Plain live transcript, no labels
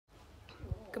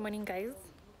Good morning, guys.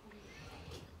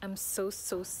 I'm so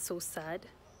sad.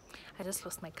 I just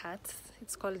lost my cat.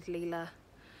 It's called Leila.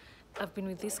 I've been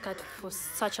with this cat for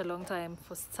such a long time,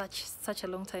 such a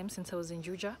long time, since I was in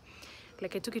Juja.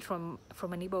 Like, I took it from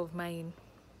a neighbor of mine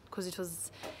because it was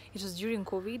during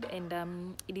COVID,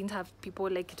 and it didn't have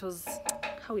people. Like, it was,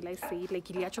 how will I say it, like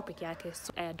iliacho peke yake,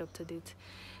 so I adopted it.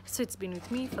 So it's been with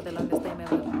me for the longest time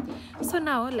ever. So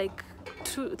now, like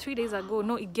 3 days ago,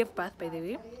 no, it gave birth, by the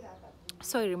way.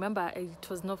 So I remember it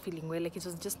was not feeling well, like it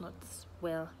was just not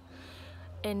well,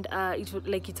 and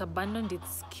it abandoned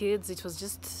its kids. It was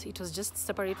just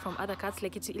separate from other cats,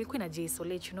 like ilikuwa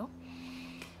inajiisolate, you know.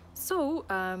 So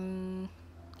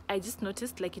I just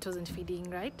noticed like it wasn't feeding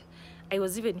right. I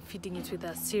was even feeding it with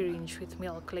a syringe with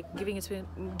milk, like giving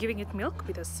it milk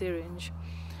with a syringe.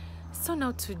 So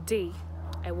now today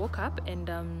I woke up and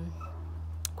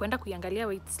kwenda kuiangalia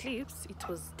where it sleeps, it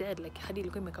was dead, like hadi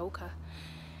ilikuwa imekauka.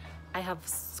 I have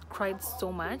cried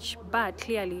so much, but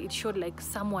clearly it showed like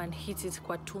someone hit it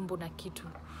kwa tumbo na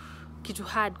kitu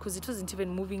hard, because it wasn't even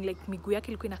moving. Like miguu yake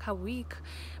ilikuwa inakaa weak,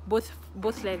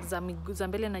 both legs za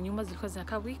mbele na nyuma zilikuwa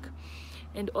zinakaa weak,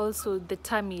 and also the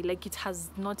tummy, like it has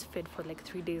not fed for like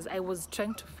 3 days. I was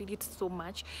trying to feed it so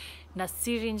much, na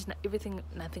syringe na everything,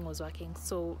 nothing was working.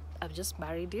 So I've just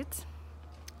buried it.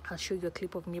 I'll show you a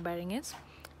clip of me burying it.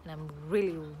 And I'm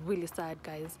really sad,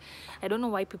 guys. I don't know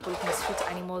why people mistreat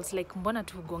animals. Like, mbona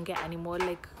tu gonge animal,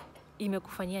 like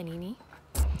imekufanyia nini?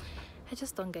 I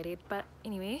just don't get it. But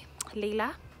anyway,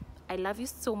 Leila, I love you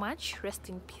so much. Rest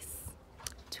in peace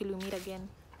till we meet again.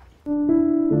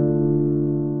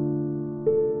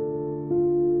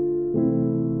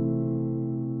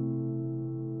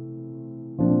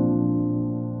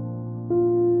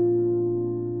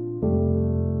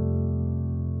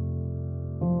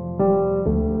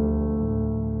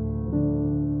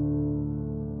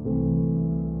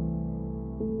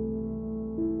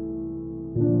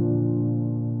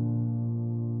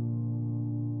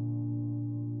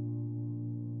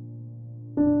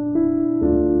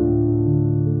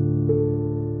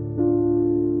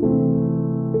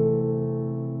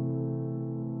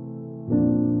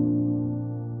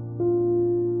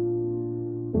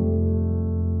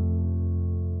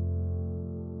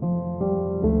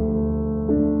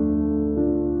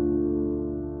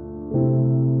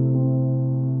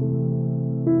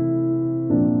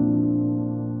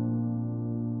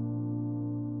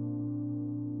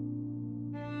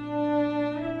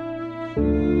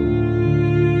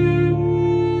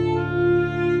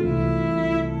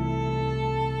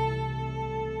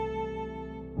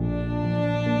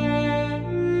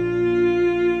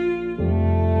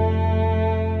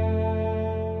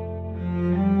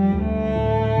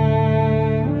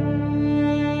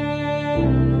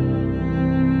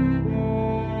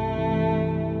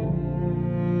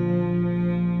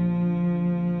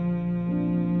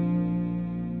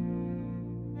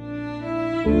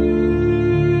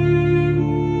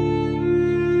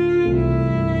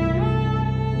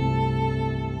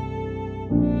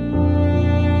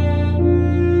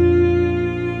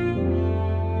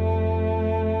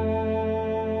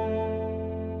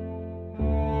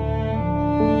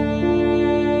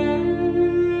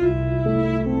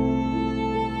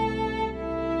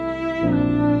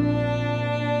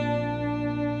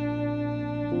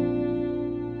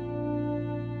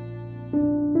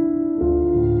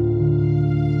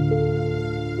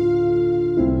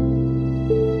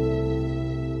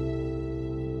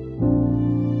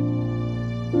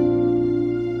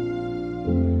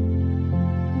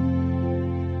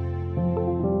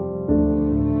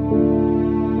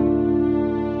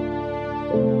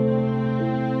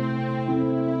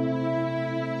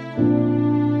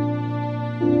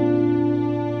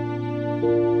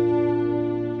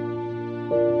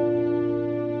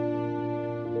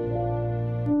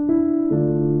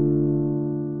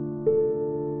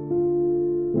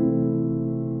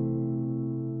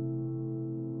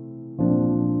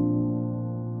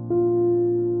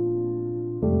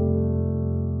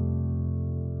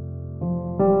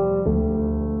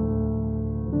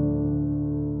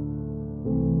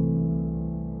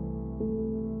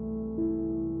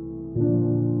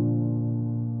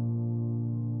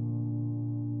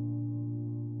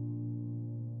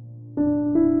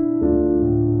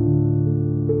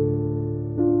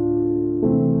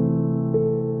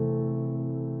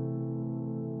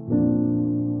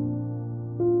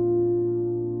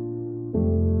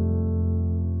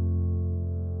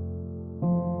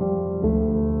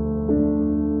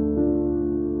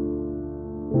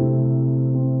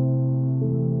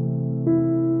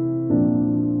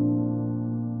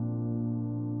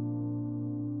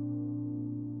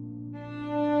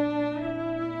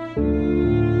 you.